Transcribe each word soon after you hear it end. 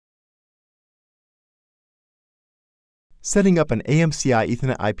Setting up an AMCI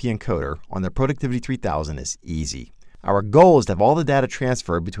Ethernet IP encoder on the Productivity 3000 is easy. Our goal is to have all the data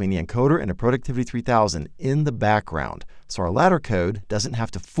transferred between the encoder and the Productivity 3000 in the background, so our ladder code doesn't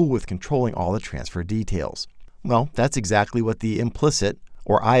have to fool with controlling all the transfer details. Well, that's exactly what the implicit,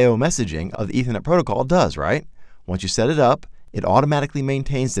 or I/O messaging of the Ethernet protocol does, right? Once you set it up, it automatically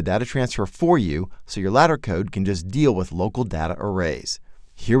maintains the data transfer for you, so your ladder code can just deal with local data arrays.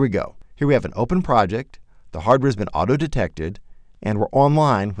 Here we go. Here we have an open project. The hardware has been auto-detected, and we're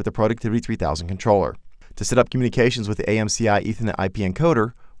online with the Productivity 3000 controller. To set up communications with the AMCI Ethernet IP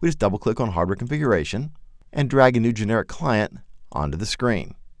encoder, we just double-click on Hardware Configuration and drag a new generic client onto the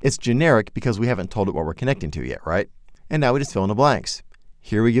screen. It's generic because we haven't told it what we're connecting to yet, right? And now we just fill in the blanks.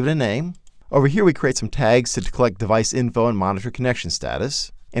 Here we give it a name. Over here we create some tags to collect device info and monitor connection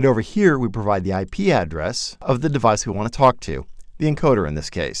status. And over here we provide the IP address of the device we want to talk to, the encoder in this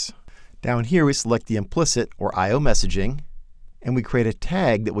case. Down here we select the implicit, or I/O messaging, and we create a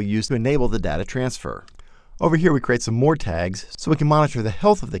tag that we'll use to enable the data transfer. Over here we create some more tags so we can monitor the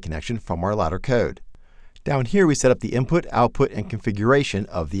health of the connection from our ladder code. Down here we set up the input, output, and configuration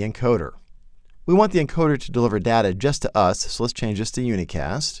of the encoder. We want the encoder to deliver data just to us, so let's change this to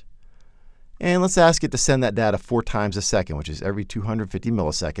unicast. And let's ask it to send that data 4 times a second, which is every 250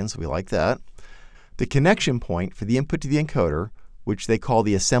 milliseconds. We like that. The connection point for the input to the encoder, which they call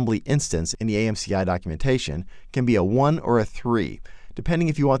the assembly instance in the AMCI documentation, can be a 1 or a 3, depending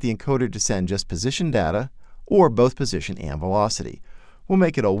if you want the encoder to send just position data or both position and velocity. We'll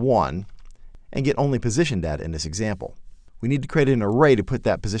make it a 1 and get only position data in this example. We need to create an array to put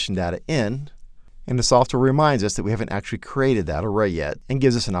that position data in, and the software reminds us that we haven't actually created that array yet and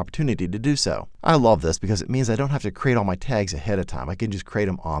gives us an opportunity to do so. I love this because it means I don't have to create all my tags ahead of time. I can just create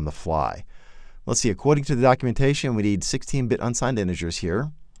them on the fly. Let's see, according to the documentation, we need 16-bit unsigned integers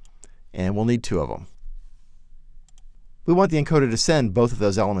here, and we'll need 2 of them. We want the encoder to send both of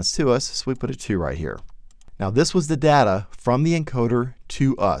those elements to us, so we put a 2 right here. Now this was the data from the encoder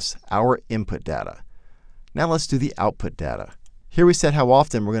to us, our input data. Now let's do the output data. Here we set how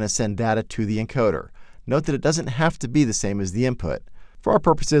often we're going to send data to the encoder. Note that it doesn't have to be the same as the input. For our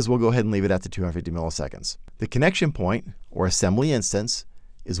purposes, we'll go ahead and leave it at the 250 milliseconds. The connection point, or assembly instance,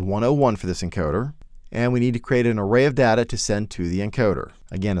 is 101 for this encoder, and we need to create an array of data to send to the encoder.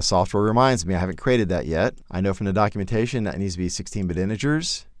 Again, the software reminds me I haven't created that yet. I know from the documentation that needs to be 16-bit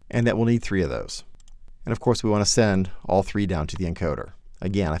integers, and that we'll need 3 of those. And of course, we want to send all 3 down to the encoder.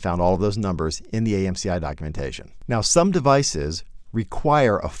 Again, I found all of those numbers in the AMCI documentation. Now, some devices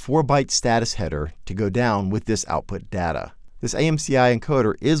require a 4-byte status header to go down with this output data. This AMCI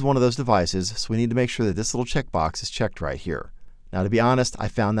encoder is one of those devices, so we need to make sure that this little checkbox is checked right here. Now, to be honest, I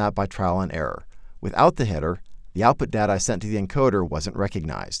found that by trial and error. Without the header, the output data I sent to the encoder wasn't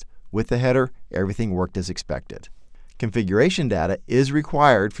recognized. With the header, everything worked as expected. Configuration data is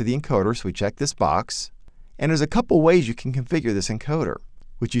required for the encoder, so we check this box. And there's a couple ways you can configure this encoder,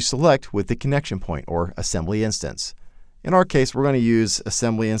 which you select with the connection point, or assembly instance. In our case, we're going to use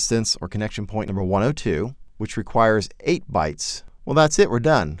assembly instance, or connection point number 102, which requires 8 bytes. Well, that's it. We're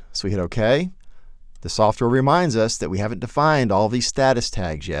done. So we hit OK. The software reminds us that we haven't defined all these status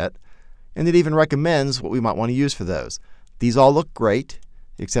tags yet, and it even recommends what we might want to use for those. These all look great,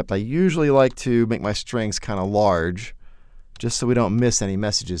 except I usually like to make my strings kind of large, just so we don't miss any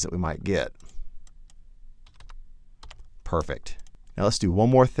messages that we might get. Perfect. Now let's do one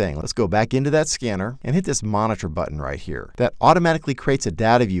more thing. Let's go back into that scanner and hit this monitor button right here. That automatically creates a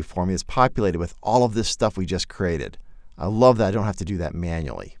data view for me that's populated with all of this stuff we just created. I love that I don't have to do that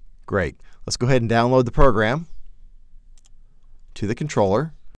manually. Great. Let's go ahead and download the program to the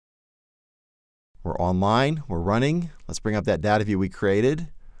controller. We're online, we're running. Let's bring up that data view we created,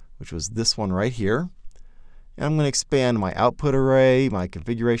 which was this one right here. And I'm going to expand my output array, my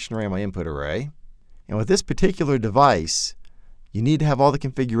configuration array, and my input array. And with this particular device, you need to have all the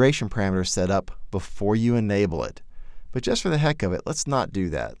configuration parameters set up before you enable it. But just for the heck of it, let's not do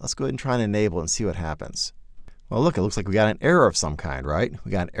that. Let's go ahead and try and enable it and see what happens. Well, look, it looks like we got an error of some kind, right?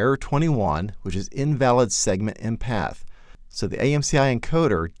 We got an error 21, which is invalid segment in path. So the AMCI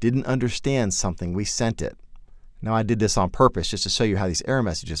encoder didn't understand something we sent it. Now, I did this on purpose just to show you how these error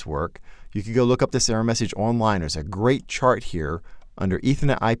messages work. You can go look up this error message online. There's a great chart here under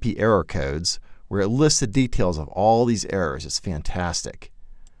Ethernet IP error codes where it lists the details of all these errors. It's fantastic.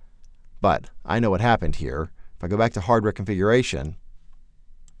 But I know what happened here. If I go back to hardware configuration,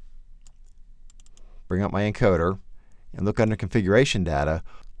 bring up my encoder, and look under configuration data,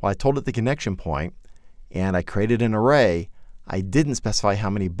 well, I told it the connection point, and I created an array. I didn't specify how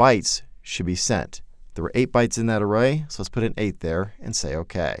many bytes should be sent. There were 8 bytes in that array, so let's put an 8 there and say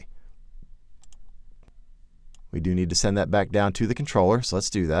OK. We do need to send that back down to the controller, so let's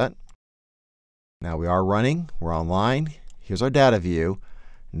do that. Now we are running, we're online. Here's our data view.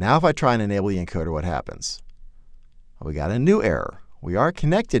 Now if I try and enable the encoder, what happens? Well, we got a new error. We are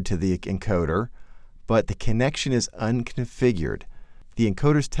connected to the encoder, but the connection is unconfigured. The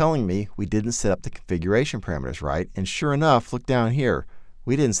encoder's telling me we didn't set up the configuration parameters right, and sure enough, look down here.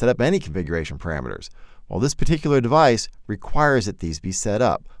 We didn't set up any configuration parameters. Well, this particular device requires that these be set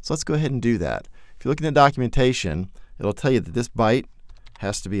up. So let's go ahead and do that. If you look in the documentation, it'll tell you that this byte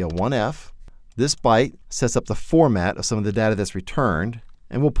has to be a 1F. This byte sets up the format of some of the data that's returned,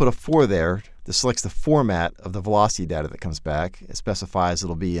 and we'll put a 4 there. This selects the format of the velocity data that comes back. It specifies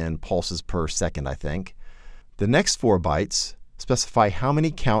it'll be in pulses per second, I think. The next 4 bytes specify how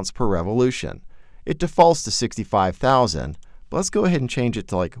many counts per revolution. It defaults to 65,000, but let's go ahead and change it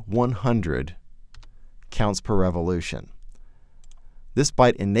to like 100 counts per revolution. This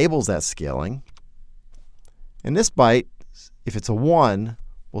byte enables that scaling. And this byte, if it's a 1,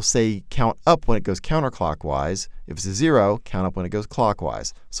 will say count up when it goes counterclockwise. If it's a 0, count up when it goes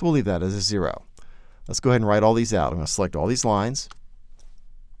clockwise. So we'll leave that as a 0. Let's go ahead and write all these out. I'm going to select all these lines,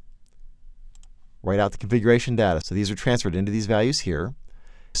 write out the configuration data. So these are transferred into these values here.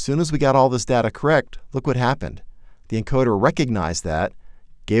 As soon as we got all this data correct, look what happened. The encoder recognized that,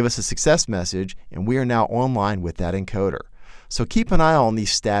 gave us a success message, and we are now online with that encoder. So keep an eye on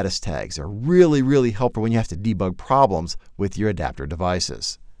these status tags. They're really, really helpful when you have to debug problems with your adapter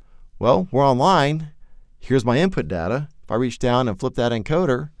devices. Well, we're online. Here's my input data. If I reach down and flip that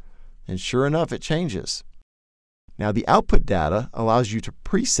encoder, and sure enough, it changes. Now the output data allows you to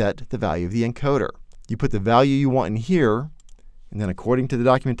preset the value of the encoder. You put the value you want in here, and then according to the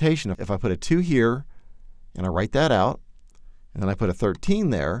documentation, if I put a 2 here, and I write that out, and then I put a 13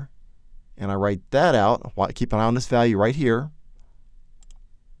 there, and I write that out, keep an eye on this value right here,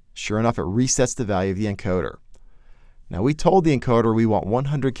 sure enough, it resets the value of the encoder. Now we told the encoder we want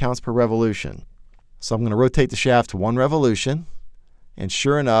 100 counts per revolution. So I'm going to rotate the shaft to 1 revolution, and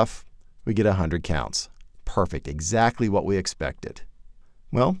sure enough, we get 100 counts. Perfect, exactly what we expected.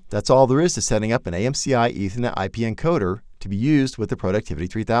 Well, that's all there is to setting up an AMCI Ethernet IP encoder to be used with the Productivity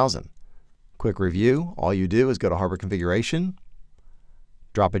 3000. Quick review, all you do is go to Hardware Configuration,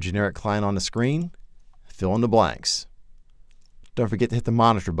 drop a generic client on the screen, fill in the blanks. Don't forget to hit the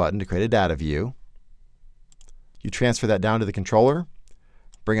Monitor button to create a data view. You transfer that down to the controller,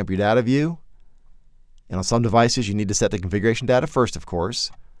 bring up your data view, and on some devices you need to set the configuration data first, of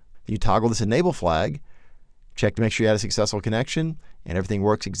course. You toggle this Enable flag, check to make sure you had a successful connection, and everything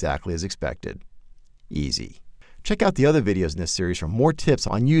works exactly as expected. Easy. Check out the other videos in this series for more tips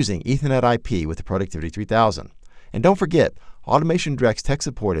on using Ethernet IP with the Productivity 3000. And don't forget, Automation Direct's tech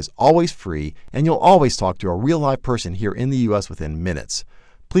support is always free, and you'll always talk to a real live person here in the US within minutes.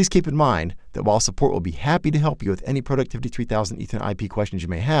 Please keep in mind that while support will be happy to help you with any Productivity 3000 Ethernet IP questions you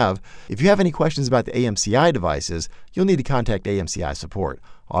may have, if you have any questions about the AMCI devices, you'll need to contact AMCI support.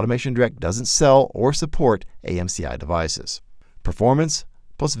 Automation Direct doesn't sell or support AMCI devices. Performance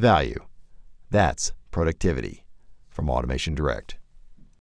plus value. That's productivity from Automation Direct.